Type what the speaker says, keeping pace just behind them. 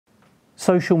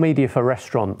Social media for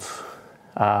restaurants.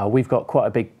 We've got quite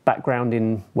a big background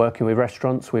in working with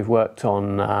restaurants. We've worked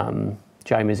on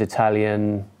Jamie's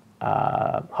Italian,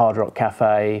 Hard Rock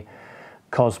Cafe,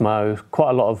 Cosmo, quite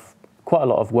a lot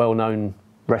of well-known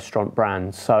restaurant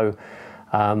brands. So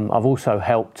I've also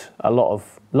helped a lot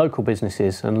of local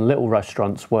businesses and little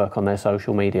restaurants work on their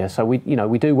social media. So we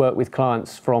do work with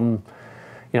clients from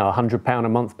 £100 a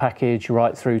month package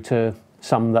right through to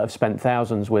some that have spent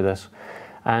thousands with us.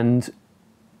 And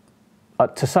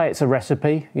to say it's a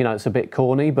recipe, it's a bit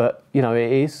corny, but it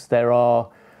is. There are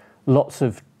lots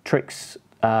of tricks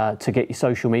to get your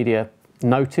social media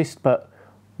noticed, but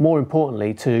more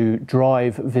importantly, to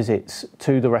drive visits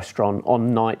to the restaurant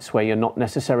on nights where you're not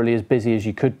necessarily as busy as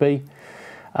you could be.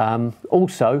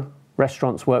 Also,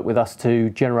 restaurants work with us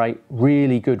to generate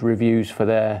really good reviews for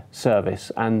their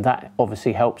service, and that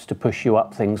obviously helps to push you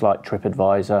up things like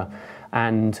TripAdvisor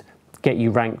and get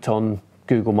you ranked on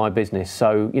Google My Business.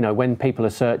 So, when people are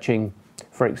searching,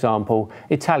 for example,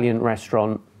 Italian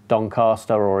restaurant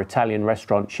Doncaster or Italian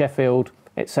restaurant Sheffield,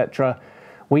 etc.,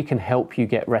 we can help you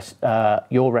get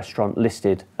your restaurant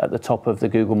listed at the top of the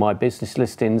Google My Business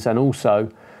listings and also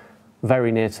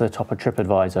very near to the top of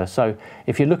TripAdvisor. So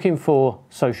if you're looking for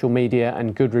social media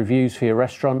and good reviews for your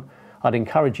restaurant, I'd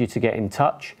encourage you to get in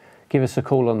touch, give us a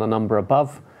call on the number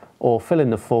above or fill in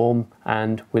the form,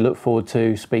 and we look forward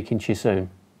to speaking to you soon.